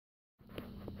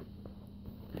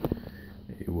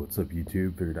What's up,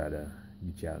 YouTube? Figured I'd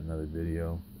get you out another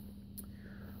video.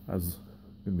 I was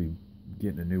going to be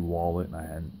getting a new wallet, and I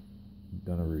hadn't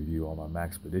done a review on my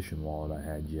Maxpedition wallet I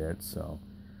had yet, so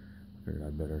I figured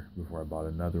I'd better, before I bought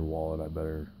another wallet, I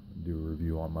better do a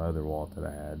review on my other wallet that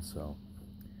I had. So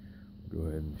I'll go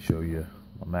ahead and show you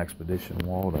my Maxpedition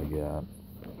wallet I got.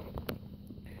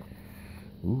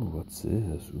 Ooh, what's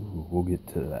this? Ooh, we'll get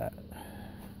to that.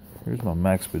 Here's my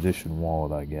Maxpedition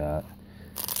wallet I got.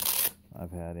 I've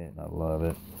had it and I love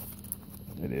it.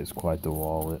 It is quite the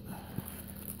wallet.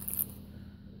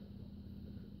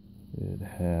 It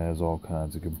has all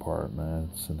kinds of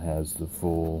compartments and has the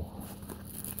full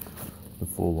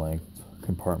length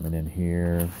compartment in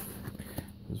here.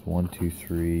 There's 1, 2,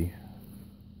 3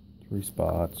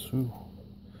 spots. Ooh,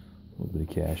 a little bit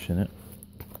of cash in it.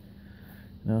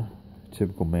 You know,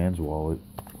 typical man's wallet.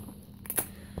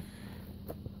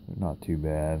 Not too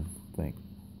bad. I think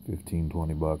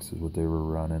 15-20 bucks is what they were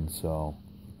running. So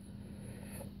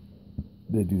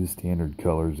they do the standard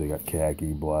colors. They got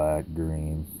khaki, black,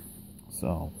 green.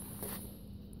 So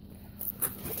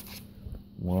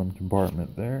one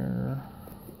compartment there,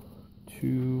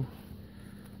 2,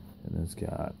 and it's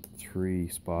got 3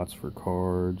 spots for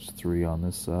cards, 3 on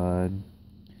this side.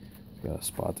 It's got a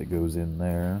spot that goes in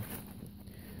there,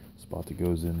 spot that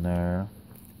goes in there,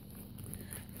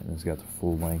 and it's got the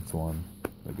full length one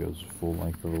that goes full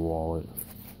length of the wallet.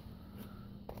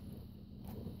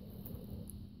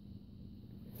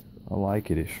 I like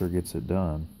it. It sure gets it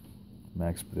done.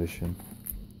 Maxpedition.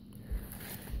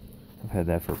 I've had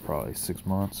that for probably 6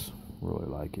 months. Really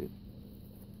like it.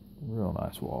 Real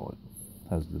nice wallet.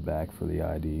 Has the back for the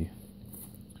ID.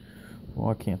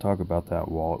 Well, I can't talk about that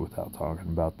wallet without talking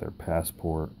about their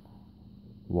passport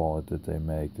wallet that they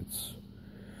make. It's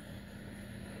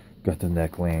got the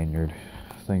neck lanyard.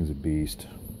 Thing's a beast.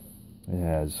 It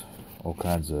has all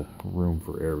kinds of room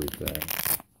for everything.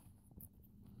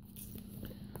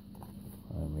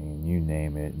 I mean, you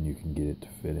name it and you can get it to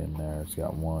fit in there. It's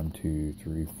got 1, 2,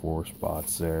 3, 4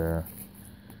 spots there.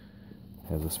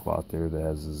 Has a spot there that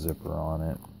has a zipper on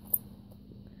it.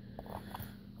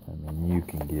 I mean, you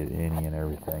can get any and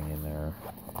everything in there.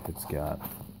 It's got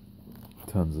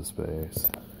tons of space.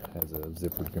 Has a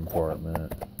zippered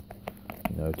compartment.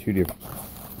 You know, 3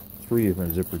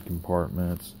 different zippered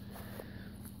compartments.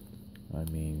 I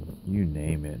mean, you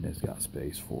name it and it's got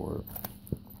space for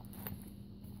it.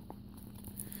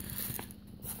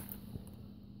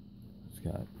 It's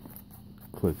got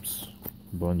clips,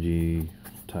 bungee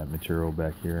type material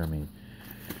back here. I mean,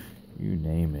 you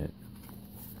name it.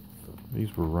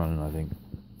 These were running, I think,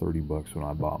 30 bucks when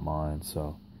I bought mine.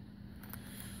 So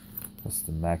that's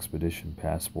the Maxpedition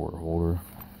passport holder.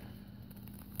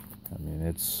 I mean,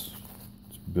 it's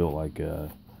built like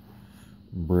a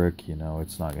brick, you know.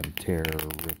 It's not going to tear or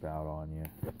rip out on you.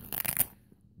 You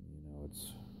know,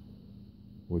 it's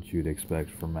what you'd expect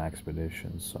from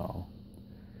Maxpedition. So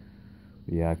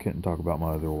yeah, I couldn't talk about my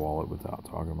other wallet without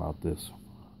talking about this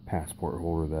passport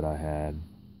holder that I had.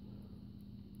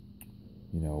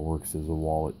 You know, it works as a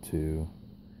wallet too.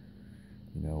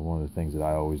 You know, one of the things that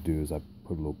I always do is I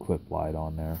put a little clip light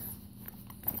on there.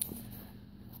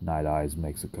 Night Eyes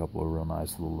makes a couple of real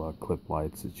nice little clip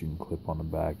lights that you can clip on the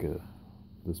back of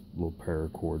this little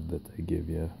paracord that they give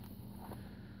you.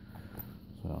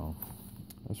 So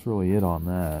that's really it on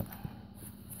that.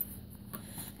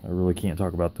 I really can't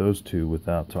talk about those two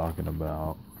without talking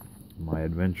about my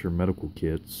adventure medical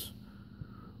kits,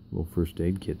 little first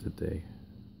aid kit that they,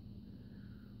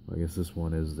 I guess this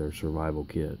one is their survival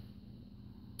kit.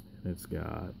 And it's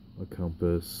got a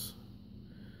compass,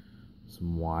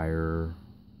 some wire,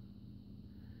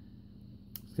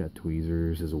 it's got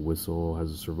tweezers, has a whistle, has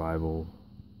a survival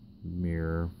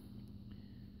mirror,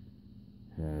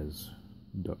 has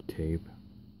duct tape,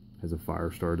 has a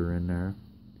fire starter in there,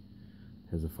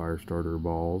 has a fire starter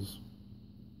balls,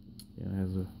 and it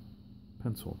has a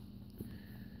pencil.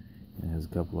 And it has a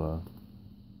couple of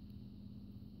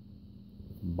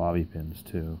bobby pins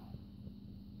too.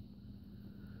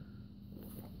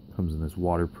 Comes in this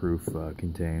waterproof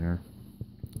container,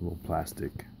 a little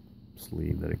plastic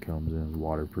sleeve that it comes in is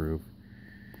waterproof.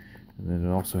 And then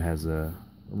it also has a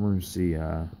emergency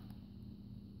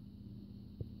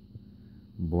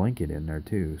blanket in there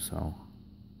too. So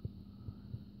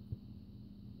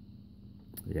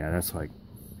yeah, that's like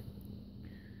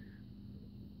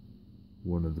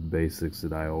one of the basics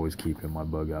that I always keep in my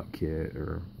bug out kit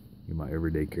or in my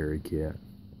everyday carry kit.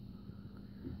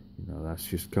 You know, that's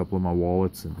just a couple of my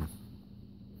wallets, and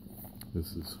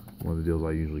this is one of the deals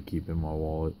I usually keep in my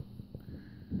wallet.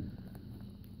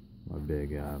 My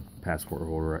big passport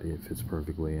holder, it fits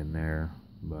perfectly in there,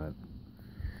 but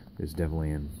It's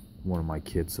definitely in one of my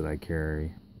kits that I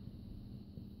carry.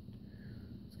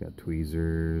 It's got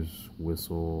tweezers,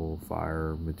 whistle,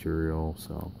 fire material.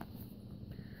 So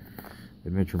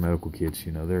Adventure Medical Kits,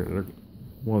 you know, they're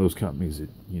one of those companies that,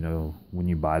 you know, when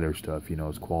you buy their stuff, you know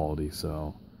it's quality.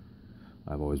 So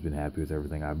I've always been happy with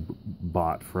everything I've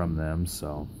bought from them.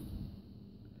 So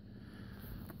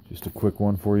just a quick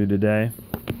one for you today.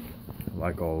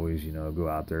 Like always, you know, go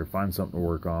out there, find something to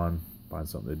work on, find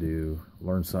something to do,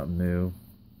 learn something new.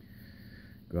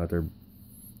 Go out there,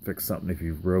 fix something if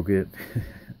you broke it.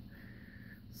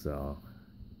 So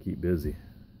keep busy,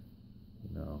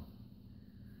 you know,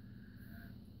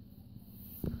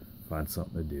 find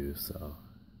something to do. So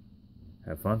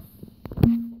have fun.